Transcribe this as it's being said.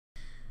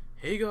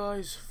Hey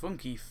guys,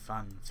 Funky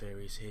Fan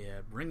Theories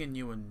here, bringing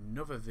you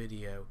another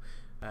video.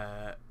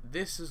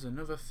 This is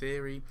another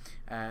theory.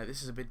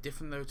 This is a bit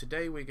different though.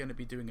 Today we're going to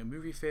be doing a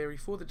movie theory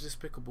for the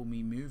Despicable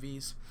Me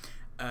movies.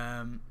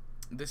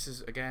 This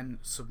is again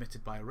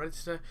submitted by a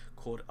Redditor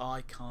called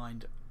I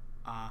Kinda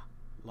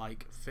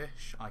Like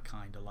Fish. I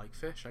Kinda Like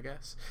Fish, I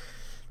guess.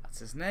 That's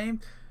his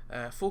name.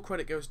 Full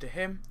credit goes to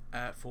him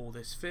for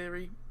this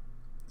theory.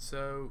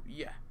 So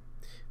yeah.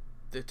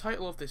 The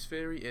title of this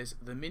theory is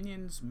The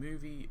Minions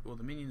movie, or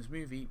the Minions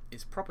movie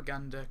is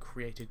propaganda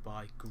created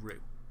by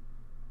Gru.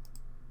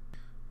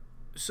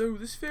 So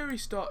this theory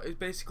is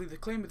basically, the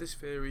claim of this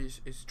theory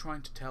is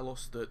trying to tell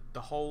us that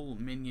the whole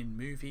Minion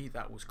movie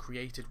that was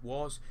created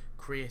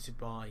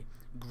by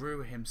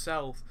Gru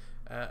himself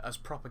as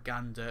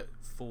propaganda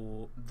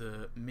for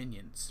the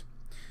Minions.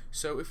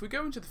 So if we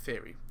go into the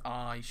theory,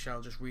 I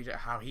shall just read it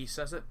how he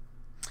says it.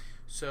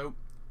 So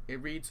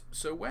it reads,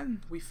 so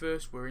when we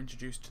first were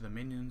introduced to the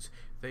Minions,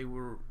 they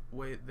were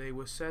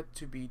said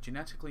to be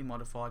genetically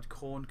modified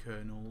corn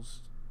kernels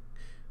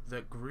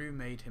that Gru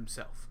made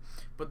himself.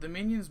 But the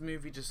Minions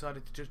movie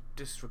decided to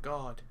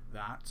disregard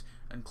that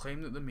and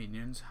claim that the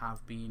Minions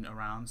have been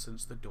around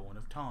since the dawn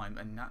of time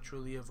and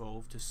naturally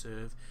evolved to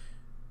serve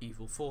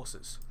evil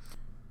forces.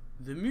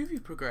 The movie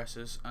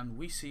progresses and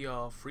we see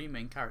our three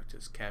main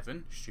characters,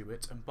 Kevin,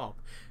 Stuart and Bob.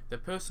 Their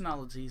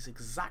personalities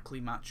exactly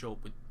match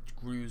up with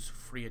Gru's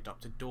three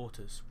adopted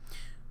daughters,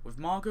 with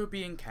Margo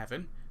being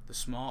Kevin, the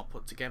smart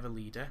put together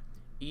leader,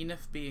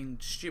 Edith being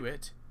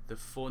Stuart, the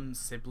fun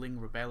sibling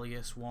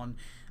rebellious one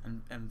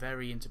and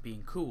very into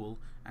being cool,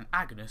 and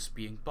Agnes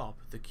being Bob,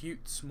 the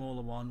cute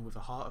smaller one with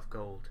a heart of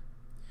gold.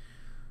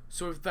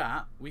 So with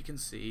that we can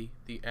see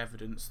the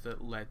evidence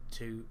that led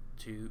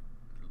the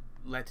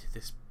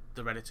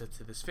Redditor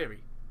to this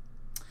theory.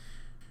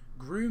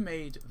 Gru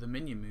made the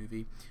Minion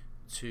movie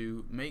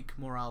to make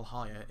morale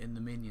higher in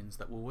the Minions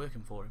that were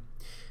working for him.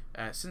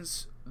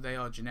 Since they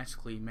are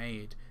genetically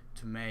made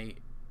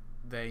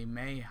they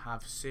may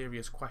have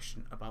serious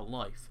question about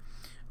life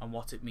and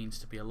what it means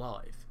to be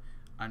alive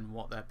and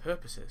what their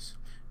purpose is.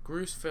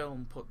 Gru's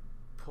film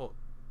put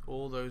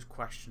all those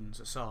questions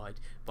aside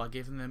by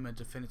giving them a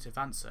definitive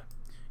answer.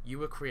 You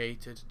were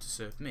created to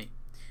serve me.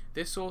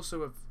 This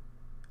also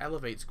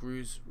elevates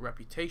Gru's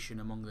reputation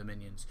among the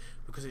Minions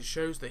because it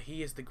shows that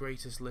he is the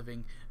greatest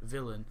living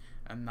villain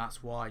and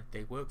that's why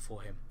they work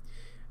for him.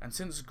 And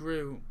since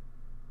Gru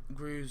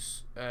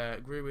is a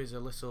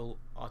little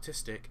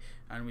artistic,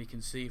 and we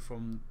can see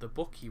from the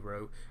book he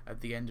wrote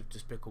at the end of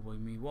Despicable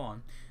Me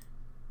 1,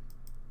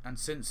 and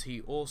since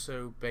he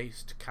also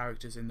based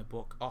characters in the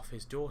book off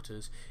his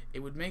daughters, it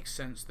would make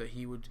sense that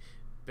he would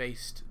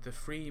base the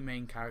three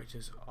main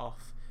characters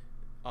off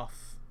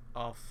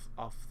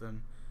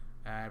them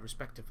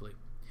respectively.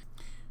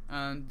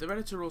 And the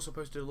Redditor also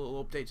posted a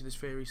little update to this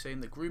theory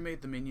saying that Gru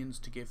made the Minions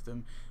to give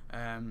them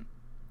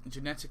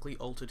genetically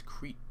altered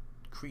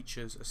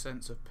creatures a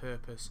sense of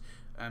purpose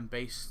and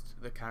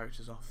based the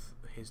characters off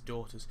his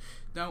daughters.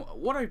 Now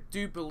what I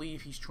do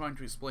believe he's trying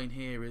to explain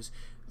here is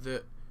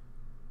that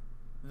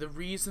the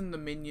reason the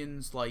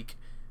Minions,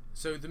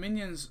 so the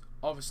Minions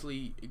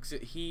obviously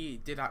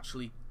he did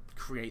actually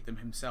create them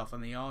himself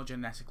and they are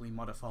genetically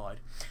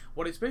modified.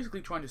 What it's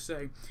basically trying to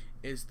say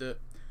is that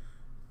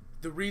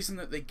the reason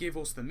that they give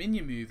us the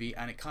Minion movie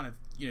and it kind of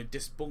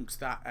debunks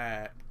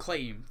that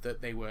claim that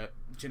they were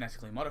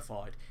genetically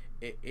modified,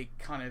 it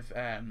kind of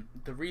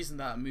the reason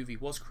that movie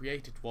was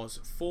created was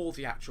for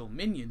the actual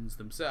Minions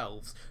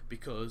themselves,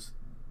 because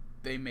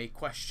they may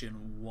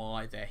question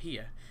why they're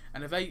here.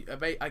 And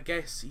I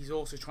guess he's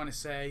also trying to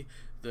say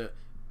that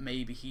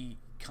maybe he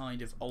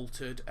kind of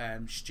altered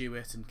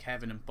Stuart and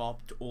Kevin and Bob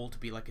all to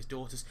be like his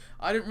daughters.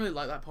 I don't really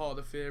like that part of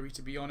the theory,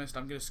 to be honest.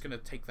 I'm just going to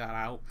take that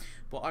out.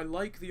 But I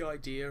like the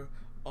idea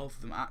of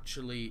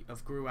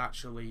Gru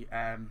actually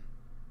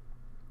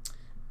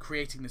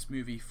creating this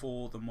movie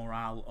for the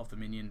morale of the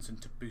Minions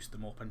and to boost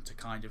them up and to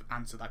kind of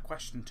answer that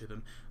question to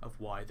them of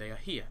why they are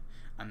here,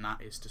 and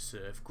that is to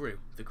serve Gru,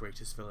 the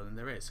greatest villain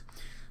there is.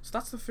 So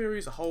that's the theory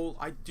as a whole.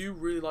 I do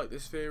really like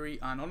this theory,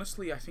 and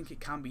honestly I think it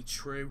can be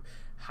true.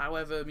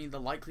 However, I mean, the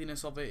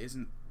likeliness of it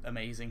isn't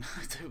amazing.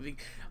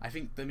 I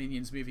think the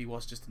Minions movie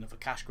was just another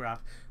cash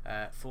grab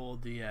for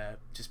the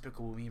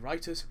Despicable Me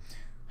writers.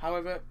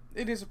 However,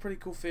 it is a pretty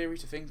cool theory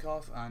to think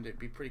of, and it'd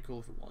be pretty cool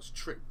if it was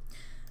true.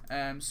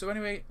 So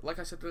anyway, like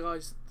I said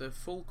guys, the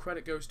full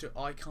credit goes to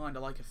I Kinda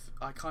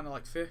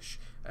Like Fish.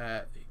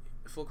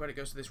 Full credit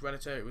goes to this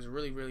Redditor. It was a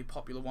really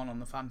popular one on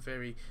the fan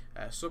theory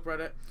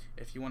subreddit.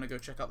 If you want to go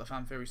check out the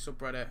fan theory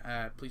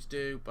subreddit, please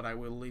do, but I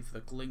will leave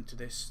the link to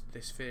this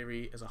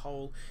theory as a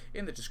whole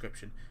in the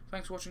description.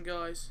 Thanks for watching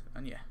guys,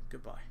 and yeah,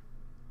 goodbye.